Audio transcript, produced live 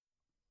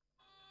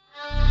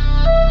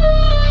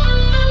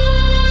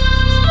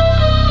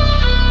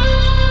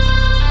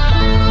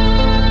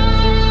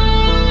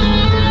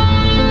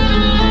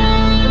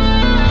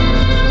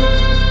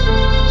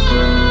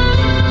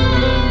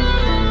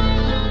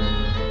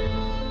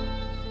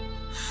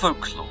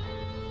Folklore.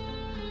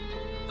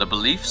 The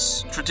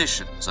beliefs,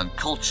 traditions and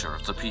culture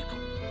of the people.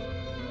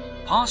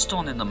 Passed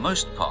on in the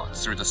most part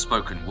through the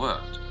spoken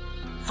word,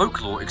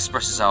 folklore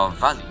expresses our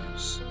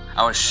values,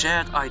 our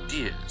shared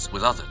ideas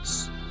with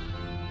others.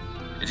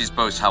 It is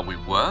both how we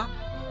were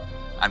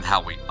and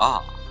how we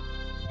are.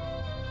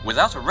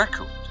 Without a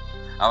record,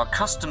 our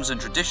customs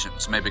and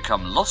traditions may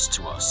become lost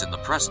to us in the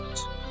present,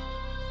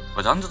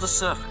 but under the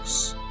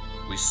surface,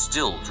 we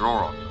still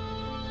draw on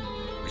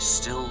them. We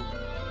still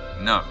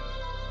know.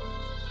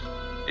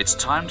 It's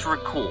time to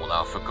recall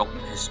our forgotten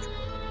history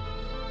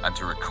and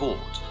to record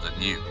the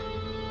new.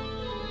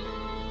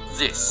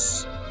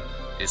 This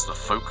is the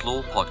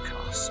Folklore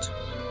Podcast.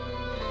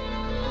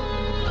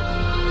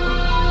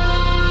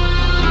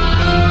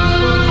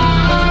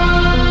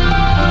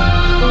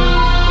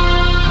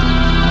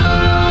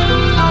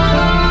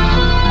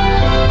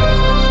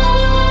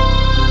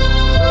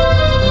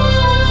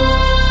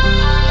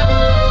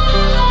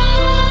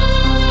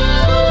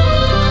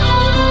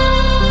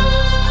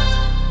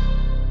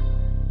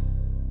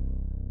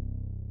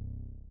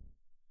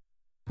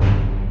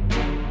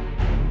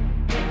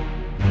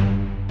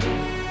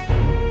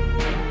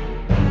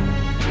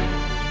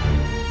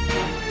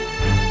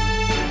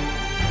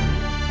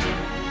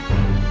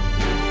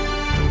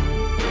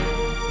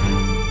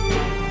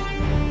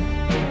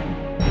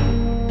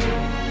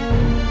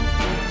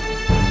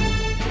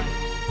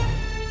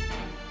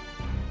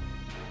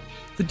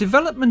 The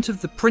development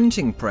of the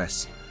printing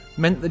press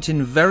meant that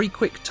in very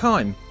quick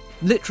time,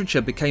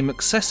 literature became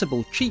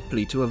accessible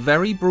cheaply to a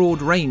very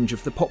broad range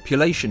of the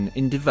population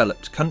in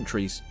developed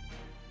countries,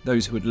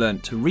 those who had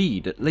learnt to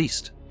read at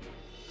least.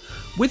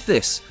 With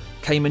this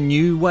came a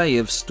new way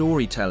of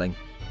storytelling,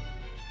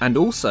 and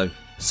also,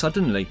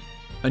 suddenly,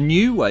 a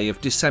new way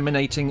of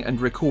disseminating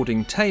and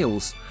recording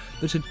tales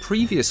that had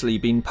previously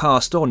been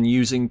passed on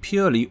using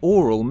purely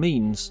oral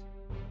means.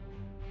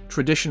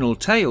 Traditional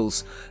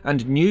tales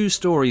and new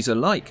stories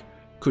alike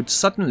could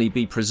suddenly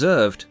be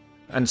preserved,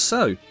 and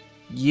so,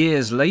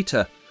 years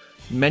later,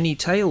 many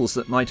tales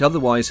that might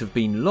otherwise have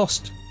been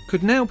lost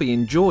could now be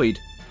enjoyed,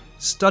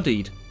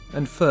 studied,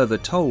 and further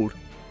told.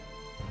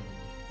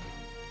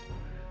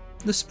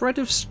 The spread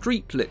of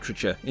street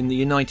literature in the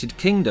United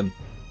Kingdom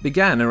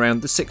began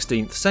around the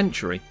 16th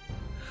century,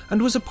 and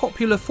was a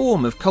popular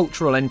form of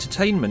cultural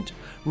entertainment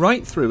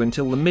right through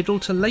until the middle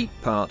to late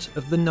part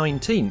of the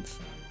 19th.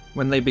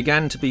 When they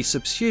began to be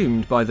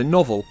subsumed by the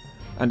novel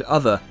and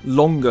other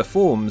longer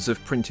forms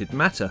of printed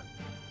matter.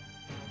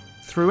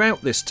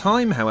 Throughout this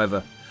time,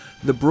 however,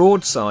 the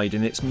broadside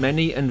in its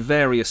many and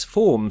various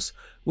forms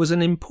was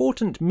an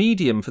important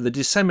medium for the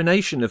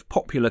dissemination of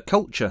popular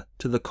culture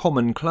to the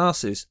common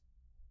classes.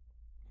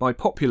 By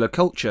popular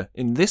culture,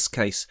 in this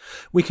case,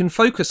 we can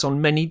focus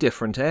on many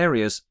different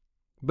areas,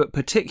 but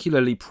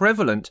particularly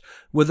prevalent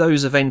were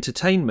those of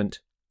entertainment,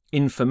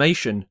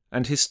 information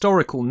and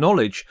historical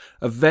knowledge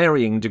of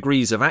varying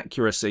degrees of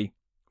accuracy,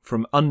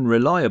 from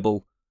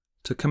unreliable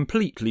to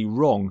completely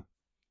wrong.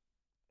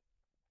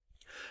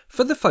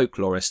 For the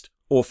folklorist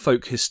or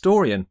folk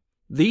historian,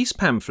 these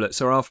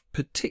pamphlets are of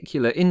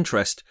particular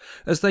interest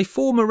as they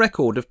form a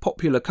record of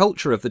popular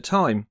culture of the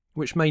time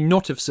which may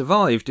not have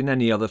survived in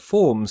any other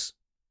forms.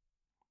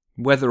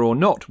 Whether or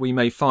not we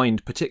may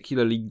find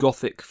particularly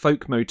Gothic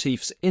folk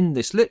motifs in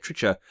this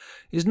literature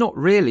is not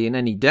really in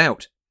any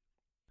doubt.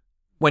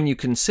 When you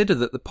consider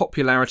that the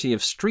popularity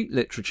of street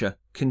literature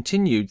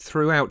continued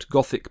throughout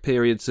Gothic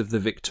periods of the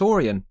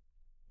Victorian,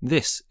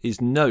 this is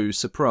no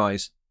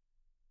surprise.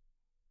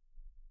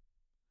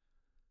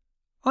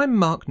 I'm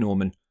Mark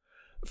Norman,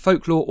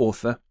 folklore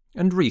author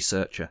and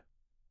researcher.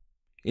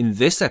 In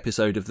this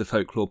episode of the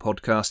Folklore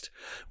Podcast,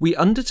 we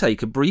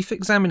undertake a brief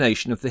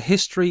examination of the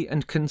history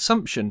and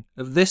consumption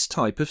of this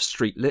type of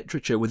street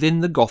literature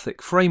within the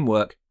Gothic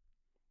framework,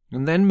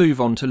 and then move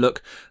on to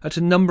look at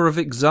a number of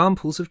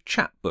examples of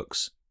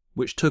chapbooks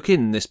which took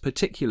in this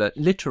particular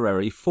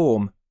literary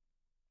form.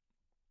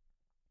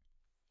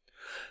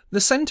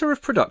 The centre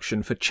of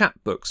production for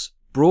chapbooks,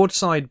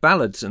 broadside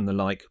ballads and the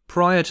like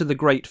prior to the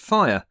Great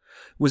Fire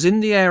was in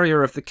the area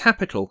of the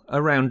capital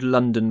around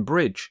London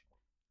Bridge.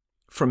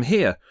 From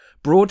here,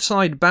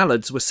 broadside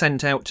ballads were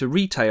sent out to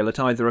retail at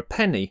either a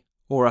penny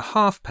or a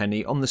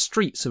halfpenny on the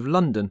streets of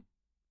London.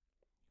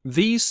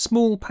 These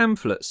small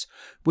pamphlets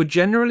were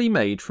generally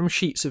made from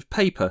sheets of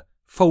paper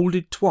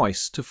folded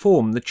twice to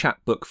form the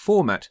chapbook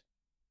format.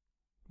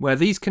 Where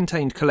these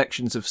contained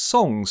collections of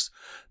songs,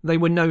 they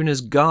were known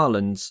as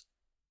garlands.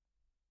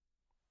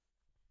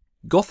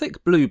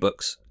 Gothic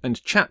bluebooks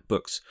and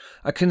chapbooks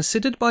are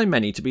considered by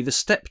many to be the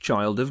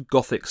stepchild of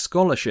Gothic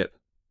scholarship.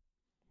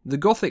 The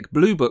Gothic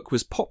bluebook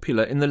was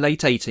popular in the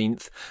late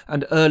 18th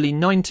and early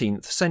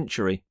 19th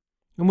century,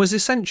 and was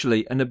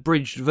essentially an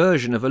abridged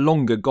version of a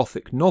longer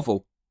Gothic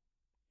novel.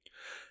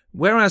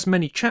 Whereas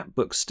many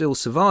chapbooks still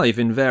survive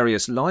in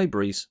various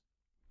libraries,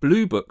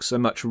 bluebooks are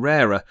much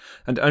rarer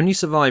and only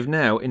survive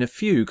now in a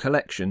few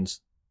collections.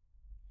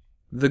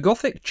 The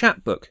Gothic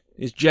chapbook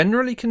is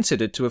generally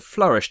considered to have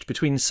flourished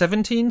between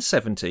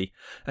 1770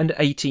 and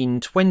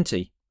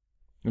 1820,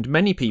 and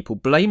many people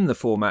blame the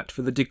format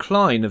for the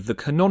decline of the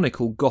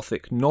canonical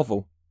Gothic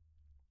novel.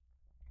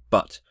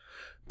 But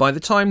by the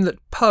time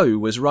that Poe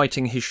was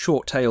writing his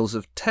short tales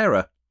of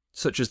terror,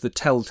 such as The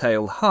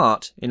Telltale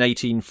Heart in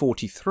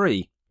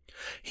 1843,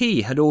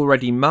 he had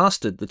already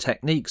mastered the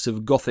techniques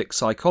of Gothic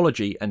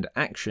psychology and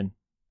action.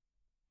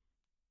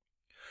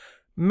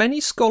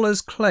 Many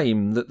scholars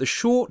claim that the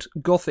short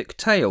Gothic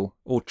tale,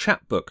 or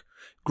chapbook,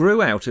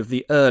 grew out of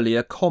the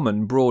earlier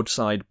common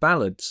broadside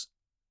ballads.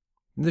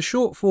 The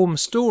short-form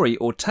story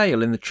or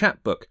tale in the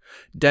chapbook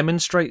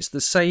demonstrates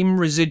the same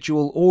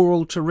residual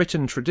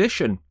oral-to-written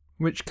tradition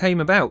which came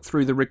about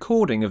through the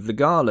recording of the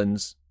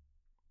garlands.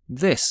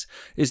 This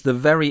is the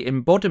very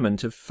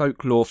embodiment of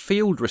folklore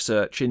field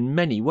research in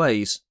many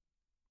ways.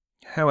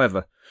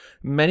 However,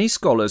 many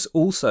scholars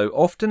also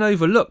often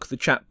overlook the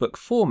chapbook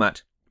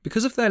format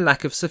because of their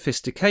lack of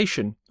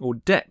sophistication or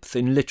depth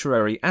in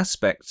literary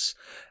aspects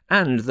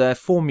and their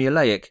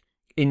formulaic,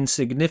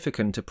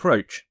 insignificant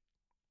approach.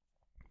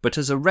 But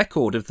as a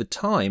record of the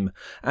time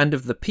and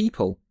of the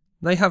people,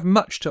 they have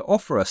much to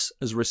offer us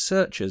as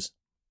researchers.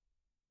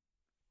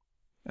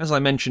 As I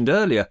mentioned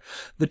earlier,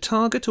 the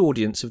target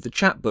audience of the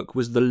chapbook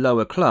was the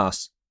lower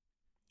class.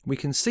 We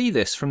can see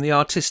this from the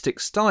artistic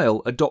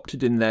style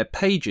adopted in their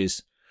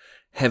pages,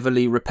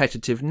 heavily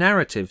repetitive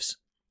narratives,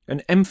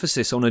 an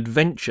emphasis on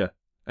adventure,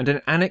 and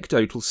an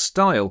anecdotal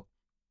style.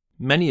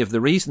 Many of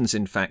the reasons,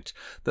 in fact,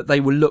 that they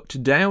were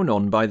looked down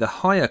on by the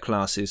higher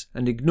classes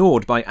and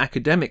ignored by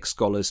academic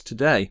scholars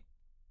today.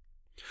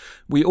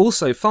 We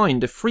also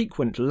find a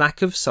frequent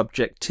lack of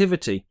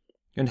subjectivity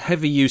and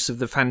heavy use of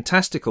the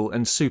fantastical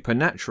and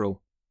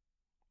supernatural.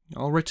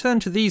 I'll return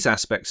to these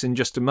aspects in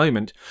just a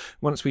moment,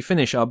 once we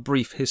finish our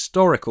brief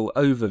historical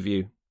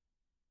overview.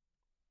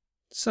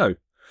 So,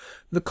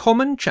 the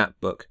common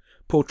chapbook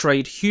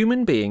portrayed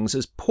human beings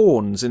as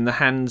pawns in the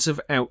hands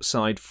of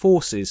outside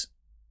forces.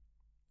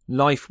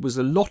 Life was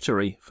a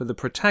lottery for the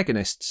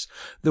protagonists.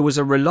 There was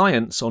a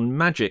reliance on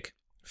magic,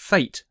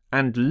 fate,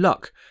 and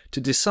luck to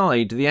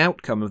decide the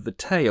outcome of the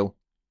tale.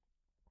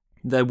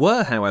 There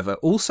were, however,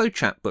 also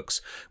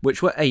chapbooks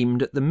which were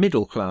aimed at the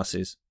middle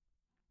classes.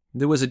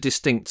 There was a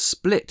distinct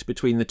split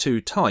between the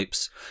two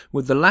types,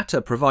 with the latter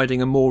providing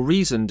a more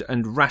reasoned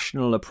and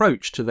rational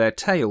approach to their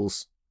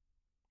tales.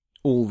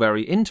 All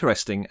very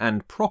interesting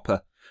and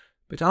proper,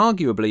 but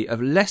arguably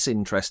of less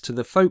interest to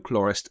the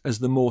folklorist as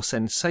the more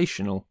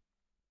sensational.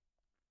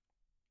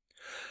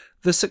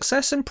 The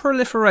success and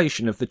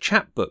proliferation of the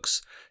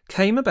chapbooks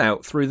came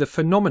about through the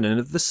phenomenon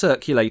of the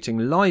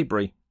circulating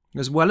library,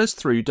 as well as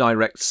through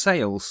direct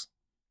sales.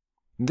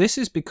 This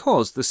is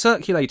because the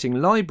circulating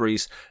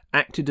libraries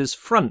acted as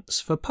fronts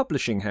for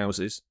publishing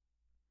houses.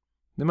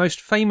 The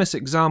most famous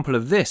example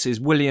of this is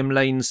William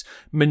Lane's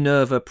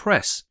Minerva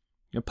Press,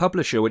 a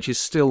publisher which is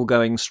still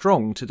going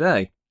strong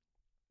today.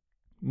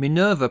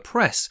 Minerva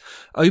Press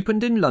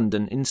opened in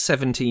London in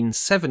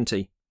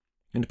 1770,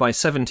 and by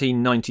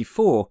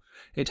 1794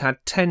 it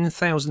had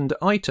 10,000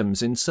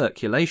 items in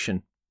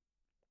circulation.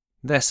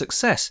 Their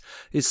success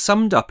is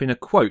summed up in a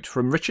quote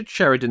from Richard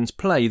Sheridan's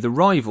play The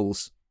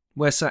Rivals,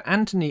 where Sir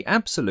Anthony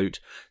Absolute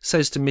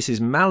says to Mrs.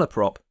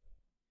 Malaprop,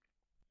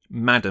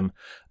 "Madam,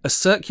 a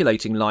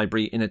circulating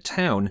library in a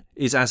town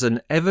is as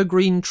an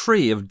evergreen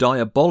tree of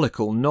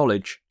diabolical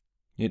knowledge.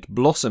 It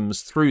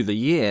blossoms through the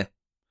year.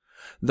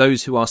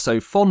 Those who are so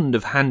fond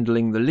of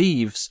handling the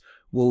leaves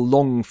will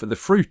long for the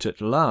fruit at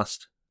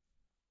last."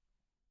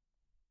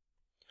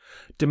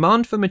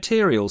 Demand for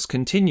materials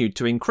continued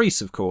to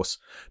increase, of course,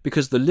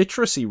 because the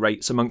literacy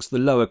rates amongst the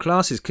lower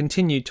classes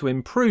continued to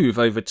improve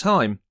over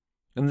time,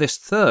 and this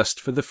thirst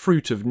for the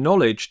fruit of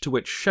knowledge to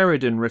which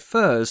Sheridan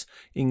refers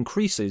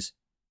increases.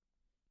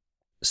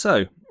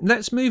 So,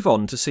 let's move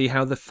on to see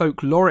how the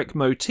folkloric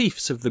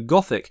motifs of the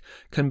Gothic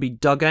can be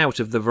dug out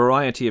of the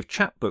variety of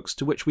chapbooks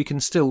to which we can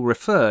still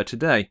refer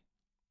today.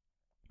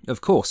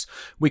 Of course,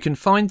 we can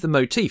find the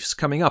motifs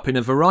coming up in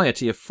a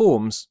variety of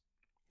forms.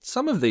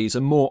 Some of these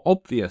are more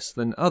obvious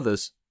than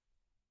others.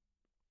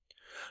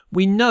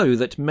 We know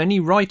that many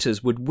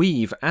writers would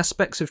weave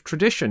aspects of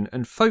tradition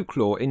and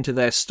folklore into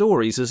their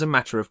stories as a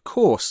matter of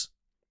course.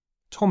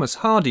 Thomas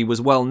Hardy was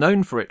well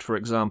known for it, for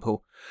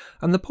example,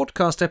 and the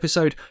podcast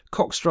episode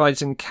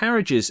Cockstrides and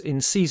Carriages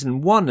in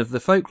Season 1 of the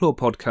Folklore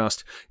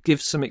podcast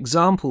gives some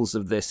examples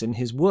of this in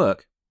his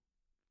work.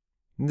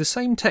 The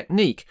same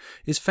technique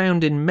is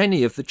found in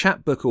many of the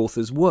chapbook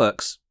authors'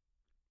 works.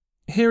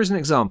 Here is an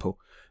example,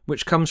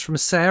 which comes from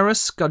Sarah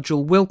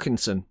Scudgel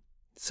Wilkinson,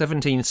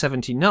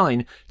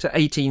 1779 to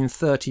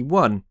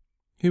 1831,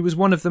 who was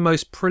one of the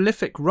most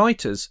prolific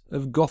writers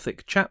of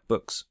Gothic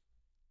chapbooks.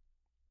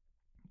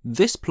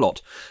 This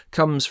plot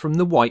comes from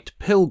The White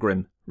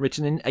Pilgrim,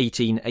 written in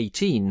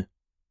 1818.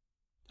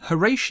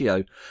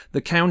 Horatio,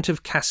 the Count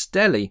of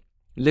Castelli,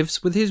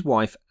 lives with his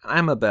wife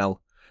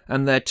Amabel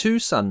and their 2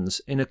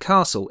 sons in a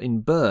castle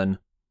in Bern.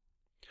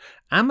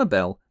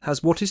 Amabel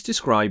has what is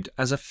described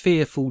as a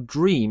fearful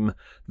dream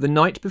the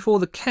night before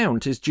the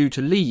Count is due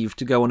to leave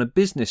to go on a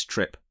business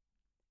trip.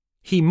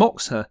 He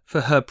mocks her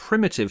for her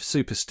primitive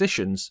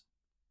superstitions.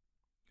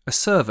 A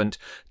servant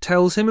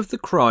tells him of the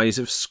cries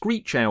of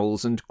screech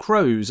owls and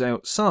crows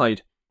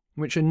outside,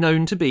 which are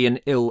known to be an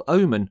ill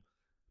omen,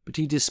 but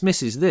he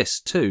dismisses this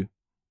too.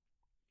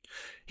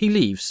 He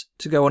leaves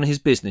to go on his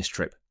business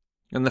trip,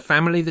 and the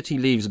family that he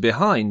leaves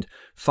behind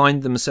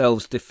find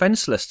themselves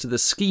defenceless to the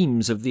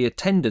schemes of the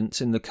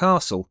attendants in the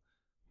castle,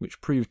 which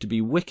prove to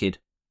be wicked.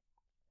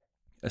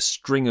 A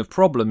string of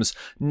problems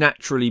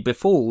naturally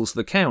befalls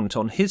the Count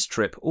on his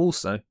trip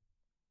also.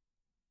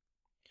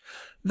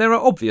 There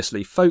are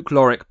obviously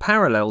folkloric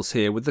parallels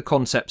here with the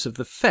concepts of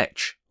the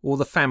fetch or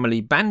the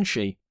family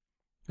banshee,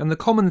 and the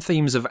common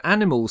themes of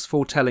animals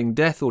foretelling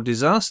death or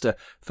disaster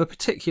for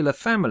particular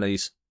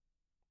families.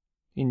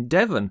 In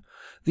Devon,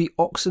 the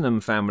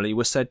Oxenham family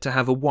were said to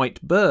have a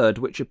white bird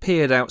which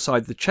appeared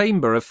outside the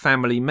chamber of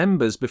family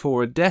members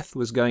before a death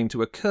was going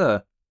to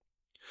occur.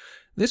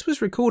 This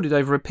was recorded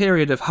over a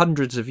period of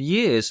hundreds of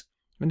years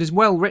and is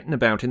well written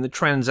about in the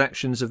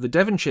Transactions of the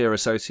Devonshire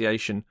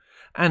Association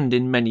and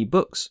in many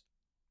books.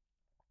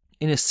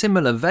 In a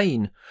similar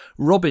vein,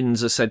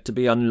 robins are said to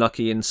be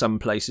unlucky in some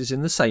places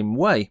in the same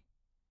way.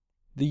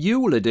 The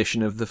Yule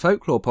edition of the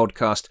Folklore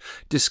podcast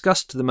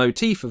discussed the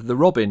motif of the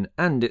robin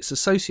and its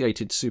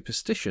associated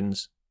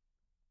superstitions.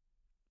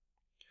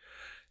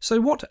 So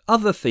what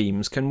other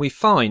themes can we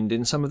find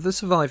in some of the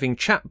surviving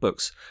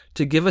chapbooks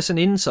to give us an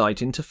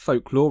insight into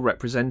folklore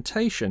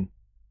representation?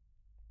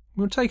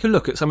 We'll take a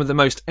look at some of the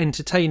most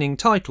entertaining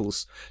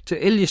titles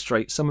to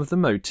illustrate some of the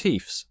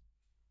motifs.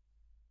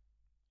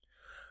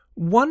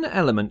 One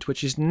element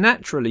which is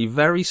naturally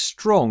very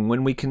strong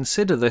when we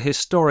consider the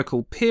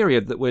historical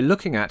period that we're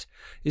looking at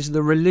is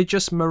the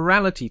religious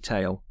morality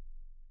tale.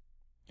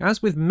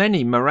 As with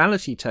many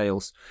morality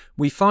tales,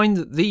 we find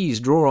that these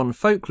draw on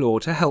folklore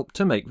to help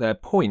to make their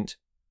point.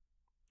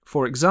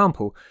 For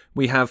example,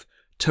 we have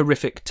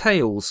Terrific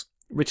Tales,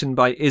 written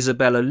by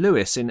Isabella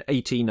Lewis in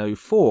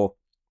 1804.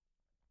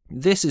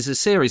 This is a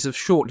series of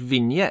short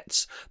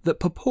vignettes that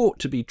purport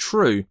to be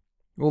true,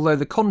 although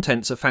the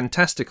contents are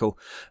fantastical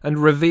and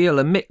reveal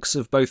a mix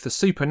of both the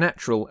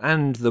supernatural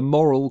and the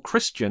moral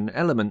Christian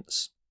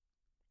elements.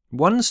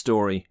 One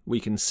story,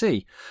 we can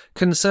see,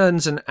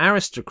 concerns an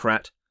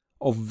aristocrat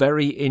of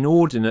very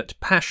inordinate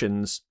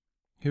passions,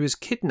 who is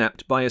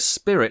kidnapped by a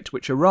spirit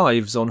which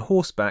arrives on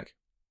horseback.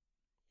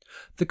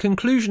 The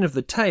conclusion of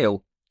the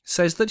tale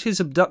says that his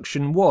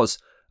abduction was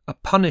a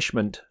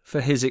punishment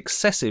for his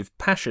excessive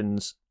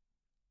passions.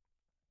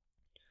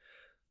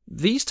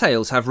 These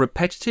tales have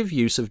repetitive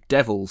use of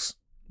devils,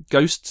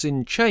 ghosts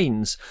in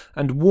chains,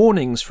 and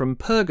warnings from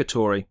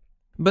purgatory,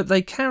 but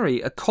they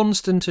carry a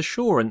constant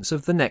assurance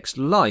of the next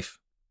life.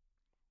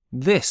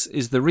 This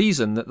is the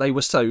reason that they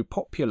were so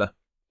popular.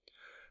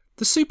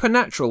 The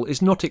supernatural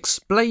is not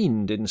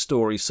explained in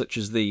stories such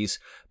as these,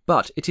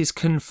 but it is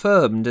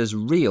confirmed as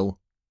real.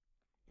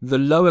 The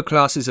lower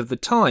classes of the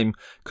time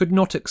could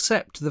not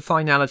accept the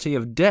finality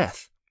of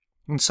death,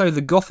 and so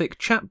the Gothic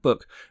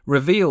chapbook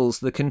reveals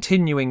the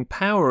continuing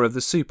power of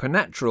the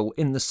supernatural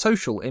in the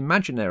social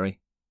imaginary.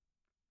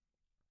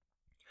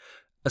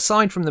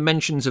 Aside from the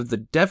mentions of the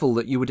devil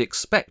that you would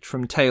expect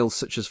from tales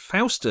such as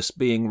Faustus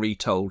being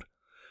retold,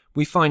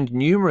 we find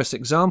numerous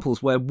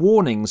examples where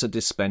warnings are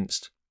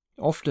dispensed,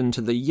 often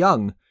to the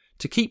young,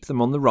 to keep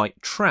them on the right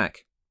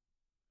track.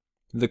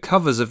 The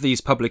covers of these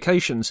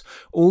publications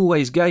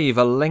always gave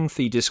a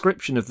lengthy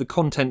description of the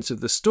contents of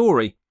the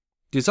story,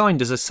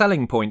 designed as a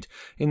selling point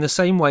in the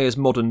same way as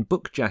modern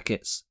book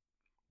jackets,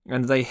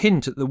 and they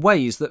hint at the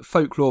ways that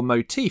folklore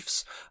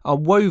motifs are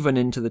woven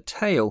into the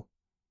tale.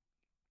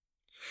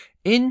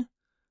 In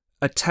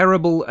A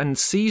Terrible and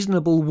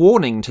Seasonable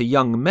Warning to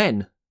Young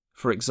Men,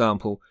 for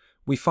example,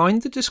 we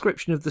find the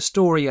description of the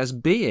story as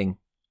being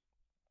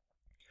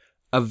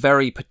a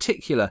very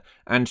particular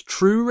and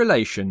true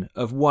relation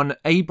of one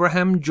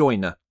Abraham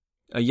Joyner,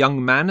 a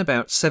young man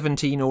about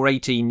 17 or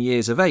 18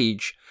 years of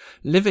age,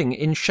 living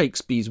in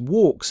Shakespeare's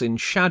Walks in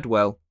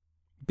Shadwell,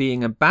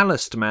 being a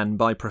ballast man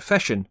by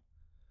profession,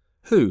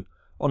 who,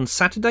 on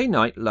Saturday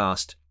night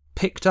last,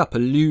 picked up a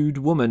lewd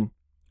woman,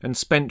 and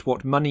spent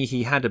what money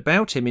he had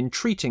about him in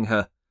treating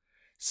her,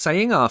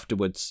 saying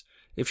afterwards,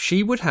 if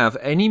she would have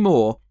any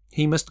more,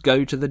 he must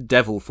go to the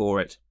devil for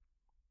it.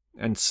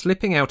 And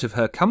slipping out of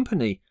her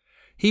company,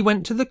 he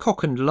went to the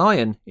Cock and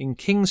Lion in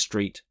King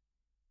Street.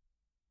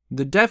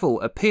 The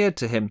devil appeared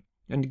to him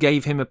and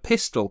gave him a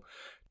pistol,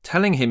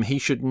 telling him he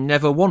should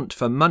never want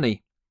for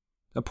money,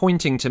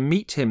 appointing to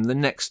meet him the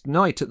next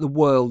night at the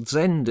World's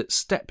End at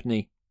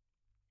Stepney.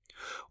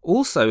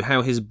 Also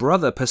how his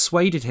brother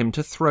persuaded him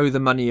to throw the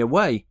money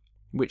away,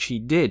 which he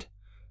did,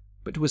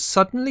 but was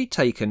suddenly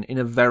taken in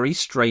a very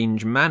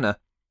strange manner,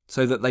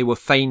 so that they were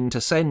fain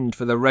to send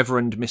for the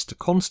Reverend Mr.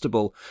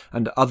 Constable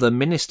and other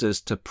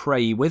ministers to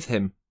pray with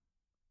him.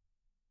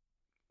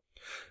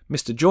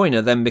 Mr.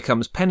 Joyner then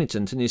becomes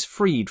penitent and is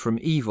freed from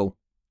evil.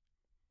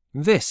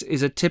 This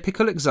is a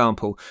typical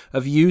example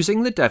of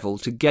using the devil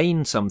to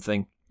gain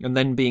something and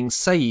then being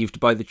saved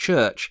by the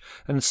church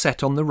and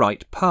set on the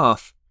right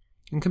path,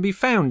 and can be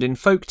found in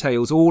folk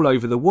tales all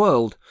over the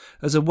world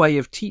as a way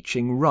of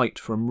teaching right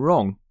from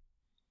wrong.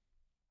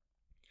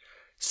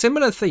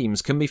 Similar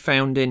themes can be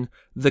found in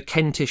The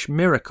Kentish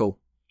Miracle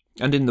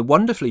and in the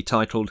wonderfully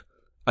titled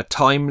A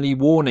Timely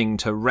Warning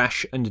to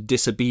Rash and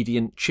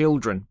Disobedient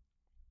Children,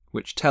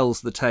 which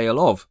tells the tale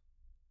of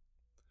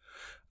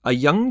a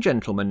young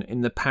gentleman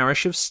in the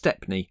parish of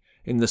Stepney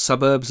in the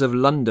suburbs of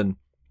London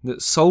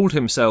that sold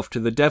himself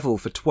to the devil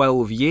for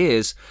 12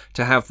 years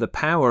to have the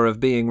power of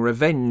being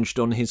revenged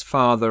on his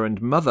father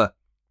and mother,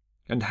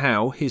 and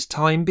how, his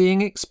time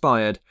being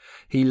expired,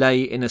 he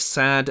lay in a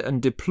sad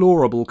and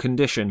deplorable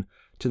condition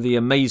to the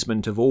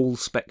amazement of all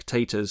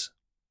spectators.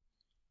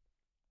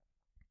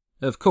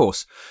 Of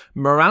course,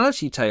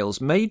 morality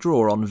tales may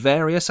draw on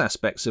various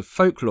aspects of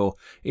folklore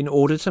in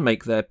order to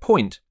make their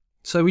point,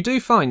 so we do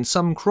find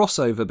some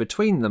crossover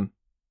between them.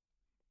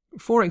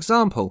 For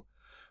example,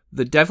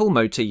 the devil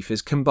motif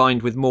is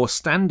combined with more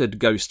standard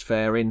ghost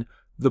fare in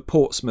The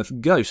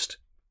Portsmouth Ghost,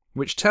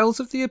 which tells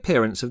of the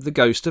appearance of the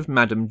ghost of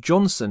Madam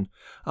Johnson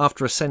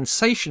after a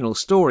sensational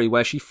story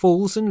where she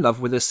falls in love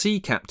with a sea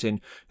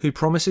captain who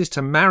promises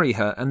to marry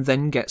her and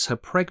then gets her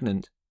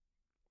pregnant.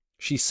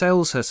 She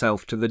sells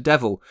herself to the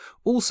devil,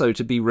 also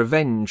to be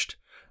revenged,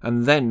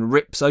 and then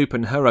rips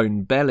open her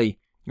own belly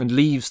and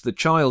leaves the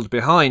child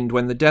behind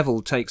when the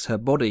devil takes her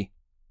body.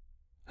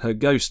 Her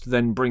ghost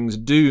then brings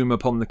doom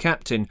upon the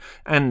captain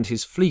and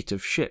his fleet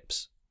of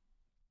ships.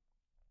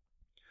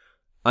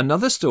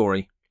 Another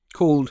story,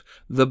 called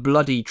The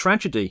Bloody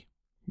Tragedy,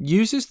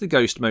 uses the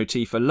ghost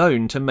motif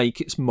alone to make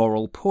its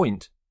moral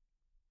point.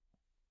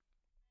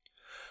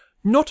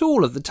 Not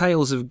all of the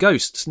tales of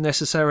ghosts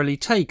necessarily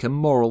take a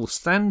moral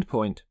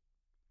standpoint.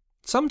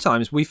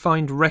 Sometimes we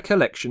find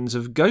recollections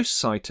of ghost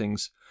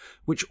sightings,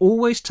 which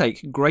always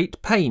take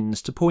great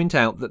pains to point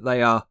out that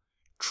they are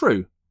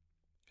true,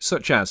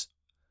 such as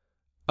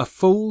a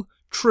full,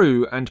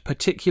 true and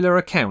particular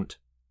account,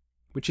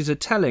 which is a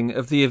telling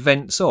of the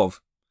events of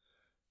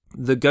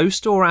the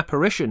ghost or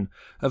apparition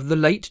of the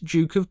late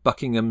Duke of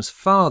Buckingham's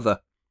father,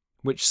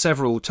 which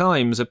several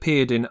times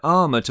appeared in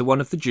armour to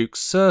one of the Duke's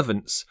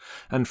servants,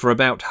 and for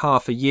about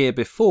half a year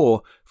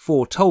before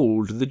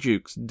foretold the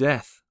Duke's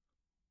death.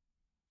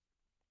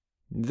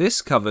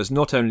 This covers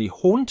not only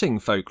haunting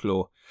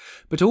folklore,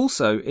 but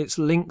also its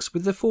links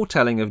with the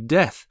foretelling of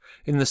death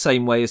in the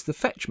same way as the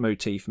fetch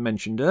motif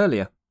mentioned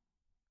earlier.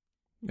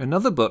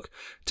 Another book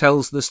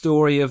tells the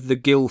story of the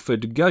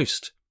Guildford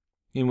Ghost,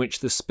 in which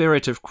the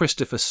spirit of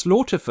Christopher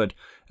Slaughterford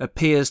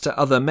appears to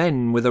other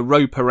men with a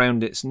rope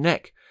around its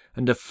neck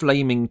and a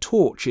flaming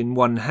torch in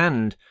one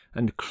hand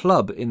and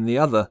club in the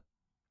other.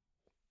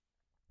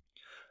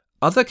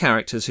 Other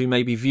characters who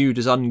may be viewed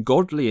as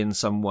ungodly in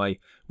some way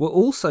were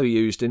also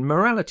used in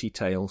morality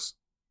tales.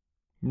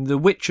 The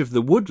Witch of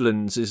the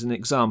Woodlands is an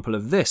example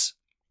of this,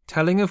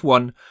 telling of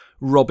one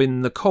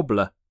Robin the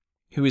Cobbler,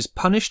 who is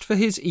punished for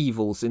his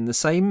evils in the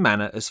same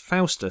manner as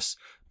Faustus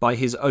by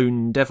his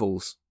own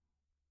devils.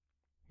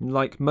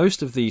 Like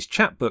most of these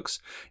chapbooks,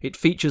 it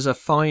features a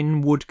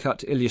fine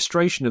woodcut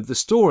illustration of the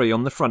story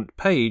on the front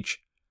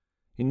page,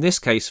 in this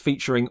case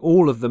featuring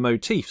all of the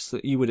motifs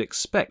that you would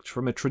expect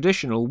from a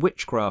traditional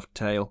witchcraft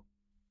tale.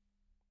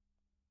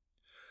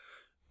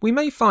 We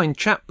may find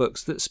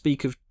chapbooks that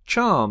speak of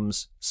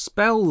charms,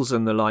 spells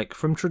and the like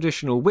from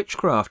traditional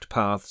witchcraft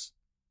paths.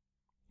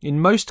 In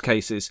most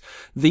cases,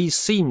 these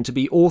seem to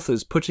be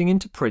authors putting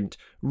into print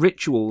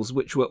rituals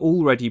which were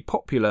already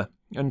popular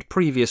and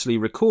previously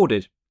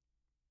recorded.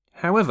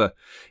 However,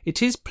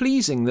 it is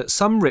pleasing that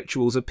some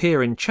rituals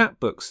appear in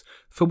chapbooks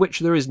for which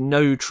there is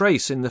no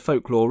trace in the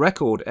folklore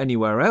record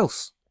anywhere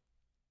else.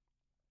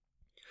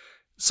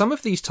 Some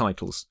of these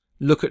titles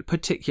look at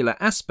particular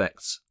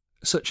aspects,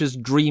 such as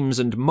Dreams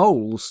and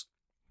Moles,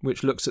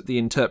 which looks at the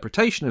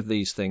interpretation of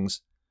these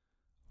things,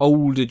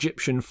 Old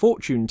Egyptian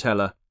Fortune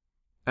Teller,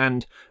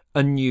 and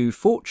A New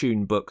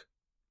Fortune Book,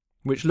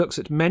 which looks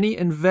at many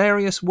and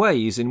various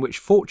ways in which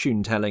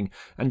fortune-telling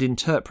and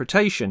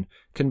interpretation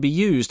can be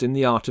used in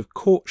the art of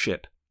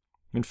courtship,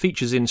 and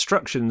features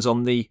instructions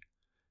on the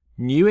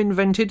new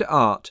invented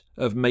art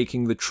of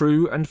making the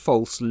true and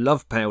false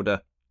love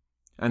powder,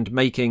 and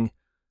making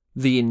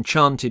the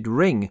enchanted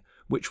ring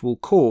which will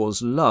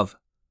cause love.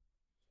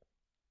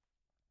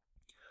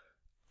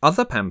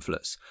 Other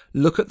pamphlets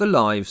look at the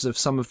lives of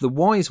some of the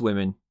wise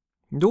women,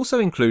 and also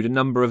include a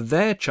number of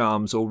their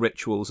charms or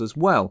rituals as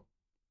well.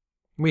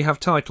 We have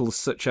titles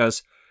such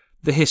as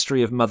The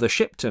History of Mother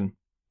Shipton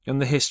and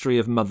The History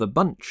of Mother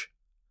Bunch.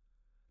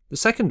 The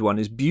second one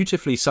is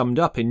beautifully summed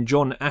up in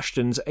John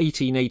Ashton's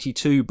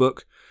 1882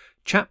 book,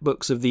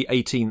 Chapbooks of the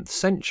 18th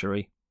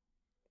Century.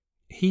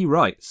 He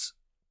writes,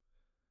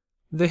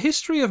 "The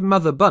history of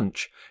Mother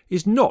Bunch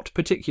is not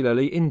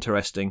particularly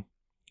interesting,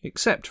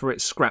 except for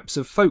its scraps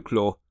of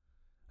folklore,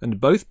 and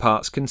both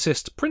parts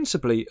consist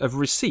principally of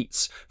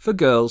receipts for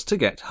girls to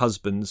get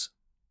husbands."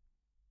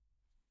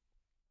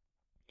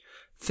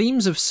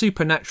 Themes of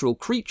supernatural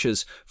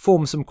creatures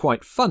form some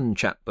quite fun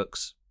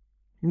chapbooks.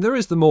 There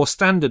is the more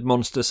standard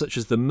monster such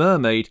as the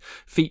mermaid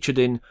featured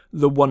in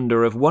The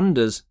Wonder of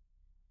Wonders.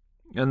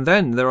 And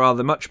then there are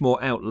the much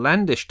more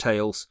outlandish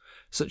tales,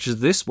 such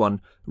as this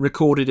one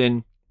recorded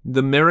in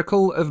The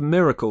Miracle of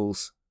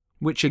Miracles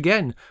which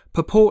again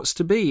purports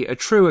to be a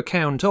true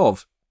account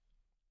of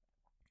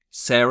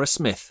Sarah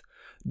Smith,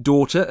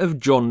 daughter of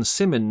John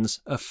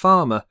Simmons, a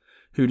farmer,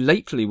 who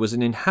lately was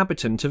an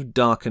inhabitant of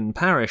Darken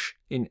parish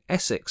in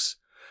Essex,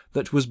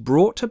 that was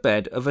brought to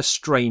bed of a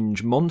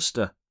strange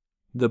monster,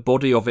 the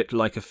body of it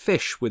like a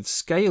fish with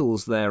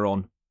scales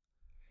thereon.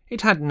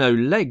 It had no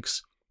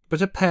legs,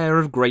 but a pair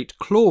of great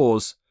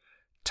claws,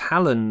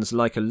 talons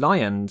like a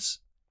lion's,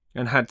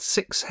 and had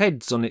 6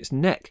 heads on its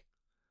neck.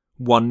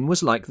 One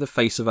was like the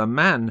face of a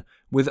man,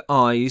 with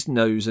eyes,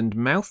 nose, and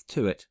mouth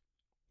to it.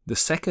 The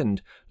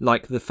second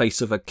like the face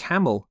of a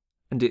camel,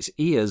 and its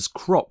ears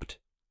cropped.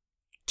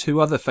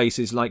 2 other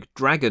faces like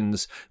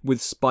dragons,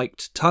 with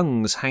spiked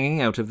tongues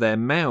hanging out of their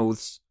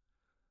mouths.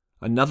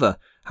 Another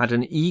had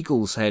an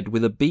eagle's head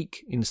with a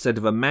beak instead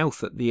of a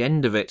mouth at the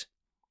end of it,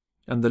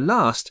 and the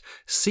last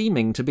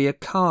seeming to be a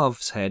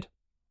calf's head,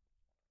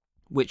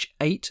 which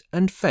ate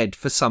and fed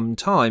for some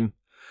time,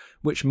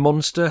 which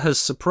monster has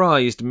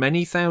surprised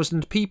many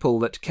thousand people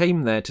that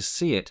came there to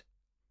see it.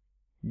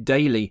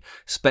 Daily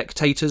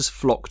spectators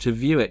flocked to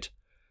view it,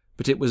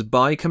 but it was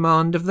by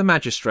command of the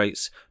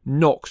magistrates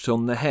knocked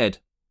on the head.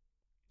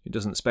 It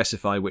doesn't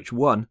specify which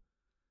one,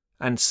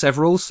 and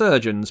several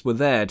surgeons were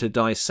there to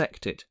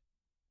dissect it.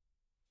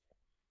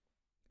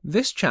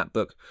 This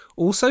chapbook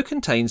also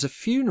contains a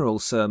funeral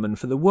sermon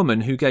for the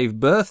woman who gave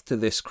birth to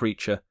this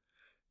creature,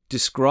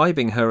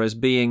 describing her as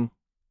being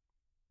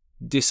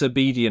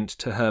disobedient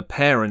to her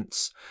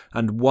parents,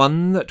 and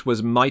one that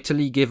was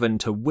mightily given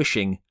to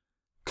wishing,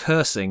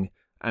 cursing,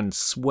 and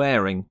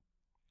swearing,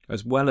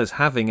 as well as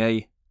having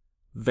a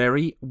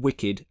very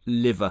wicked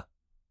liver.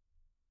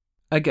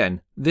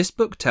 Again, this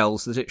book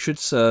tells that it should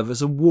serve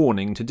as a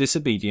warning to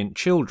disobedient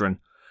children,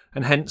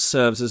 and hence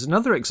serves as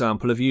another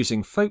example of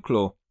using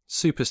folklore,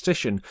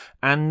 superstition,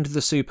 and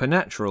the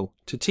supernatural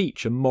to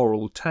teach a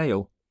moral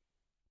tale.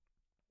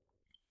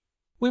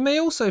 We may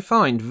also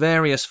find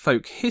various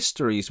folk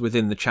histories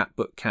within the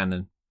chapbook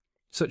canon,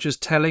 such as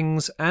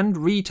tellings and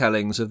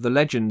retellings of the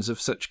legends of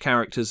such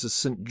characters as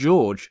St.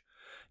 George,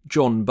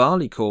 John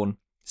Barleycorn,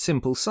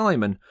 Simple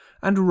Simon,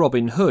 and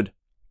Robin Hood,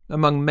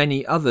 among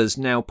many others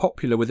now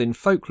popular within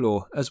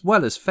folklore as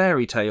well as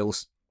fairy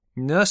tales,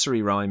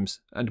 nursery rhymes,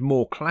 and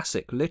more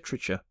classic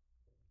literature.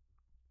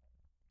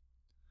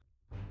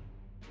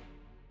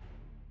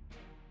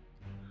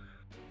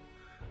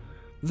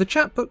 The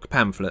chapbook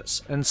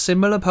pamphlets and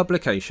similar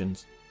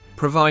publications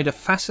provide a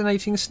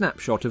fascinating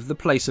snapshot of the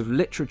place of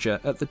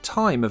literature at the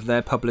time of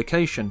their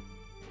publication,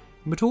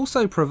 but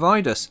also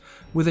provide us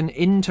with an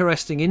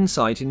interesting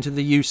insight into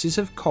the uses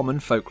of common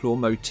folklore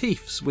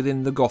motifs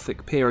within the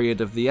Gothic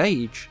period of the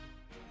age.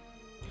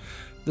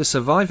 The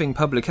surviving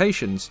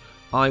publications,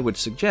 I would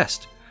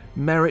suggest,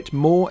 merit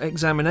more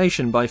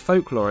examination by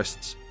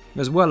folklorists,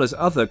 as well as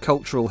other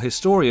cultural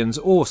historians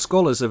or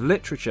scholars of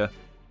literature,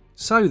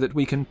 so that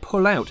we can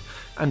pull out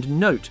and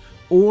note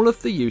all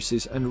of the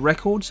uses and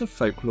records of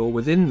folklore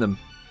within them.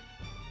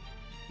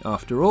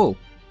 After all,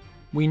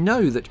 we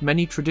know that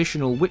many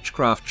traditional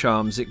witchcraft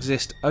charms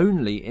exist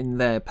only in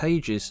their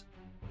pages.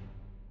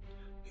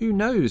 Who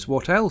knows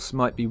what else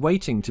might be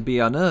waiting to be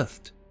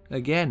unearthed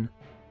again?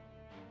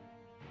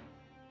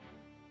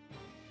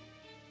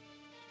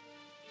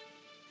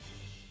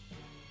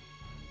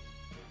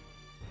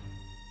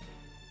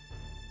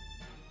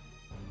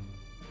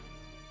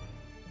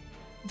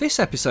 This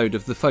episode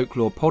of the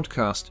Folklore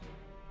Podcast,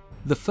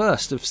 the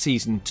first of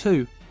Season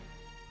 2,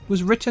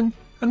 was written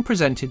and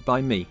presented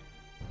by me,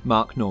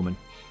 Mark Norman.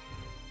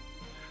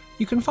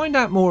 You can find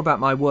out more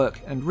about my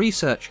work and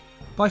research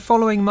by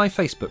following my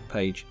Facebook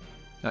page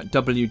at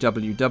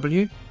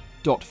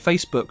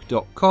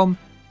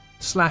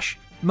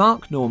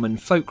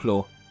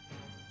www.facebook.com/MarkNormanFolklore.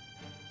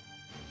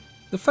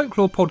 The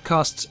Folklore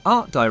Podcast's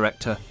art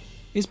director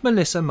is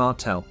Melissa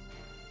Martell.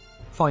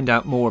 Find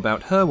out more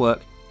about her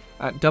work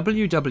at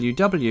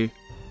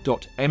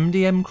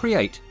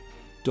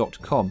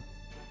www.mdmcreate.com.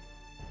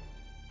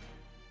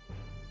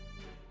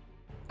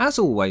 As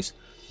always,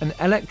 an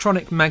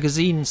electronic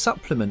magazine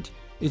supplement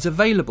is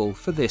available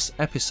for this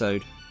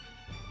episode.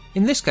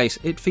 In this case,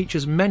 it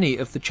features many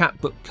of the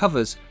chapbook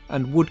covers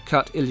and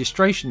woodcut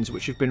illustrations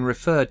which have been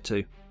referred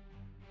to.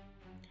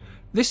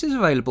 This is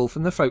available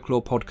from the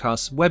Folklore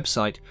Podcast's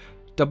website,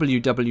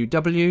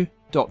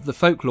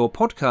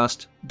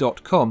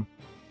 www.thefolklorepodcast.com,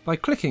 by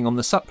clicking on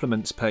the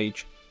supplements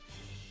page.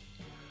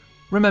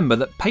 Remember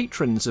that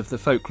patrons of the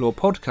Folklore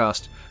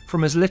Podcast,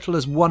 from as little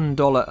as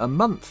 $1 a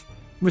month,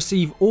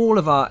 receive all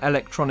of our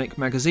electronic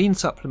magazine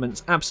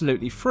supplements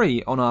absolutely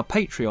free on our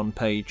Patreon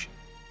page.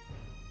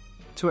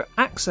 To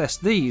access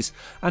these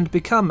and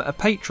become a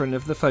patron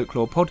of the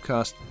Folklore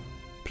Podcast,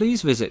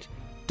 please visit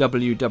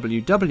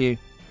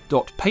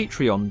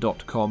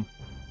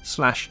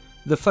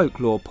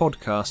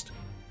www.patreon.com/thefolklorepodcast.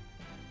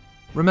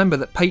 Remember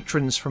that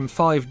patrons from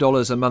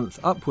 $5 a month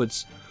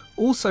upwards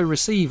also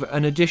receive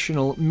an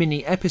additional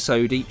mini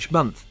episode each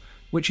month,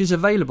 which is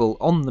available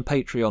on the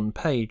Patreon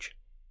page.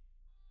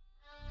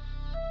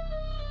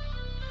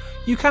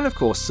 You can, of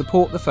course,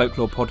 support the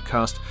Folklore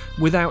Podcast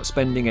without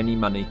spending any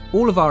money.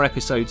 All of our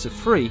episodes are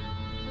free,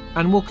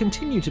 and will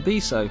continue to be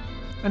so.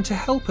 And to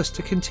help us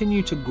to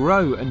continue to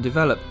grow and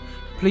develop,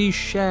 please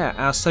share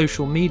our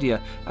social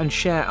media and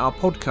share our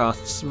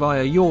podcasts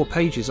via your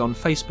pages on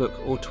Facebook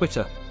or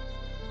Twitter.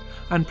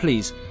 And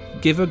please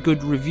give a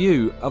good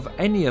review of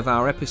any of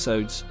our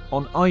episodes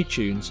on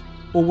iTunes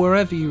or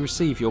wherever you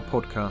receive your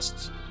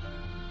podcasts.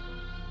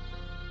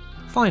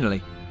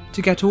 Finally,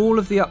 to get all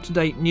of the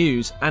up-to-date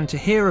news and to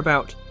hear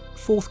about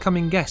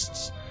forthcoming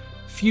guests,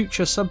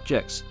 future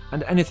subjects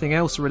and anything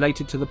else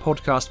related to the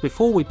podcast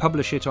before we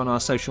publish it on our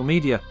social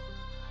media,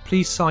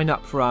 please sign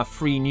up for our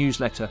free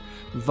newsletter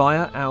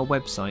via our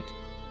website.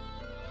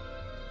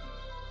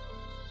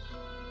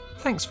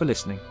 Thanks for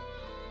listening.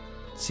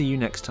 See you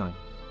next time.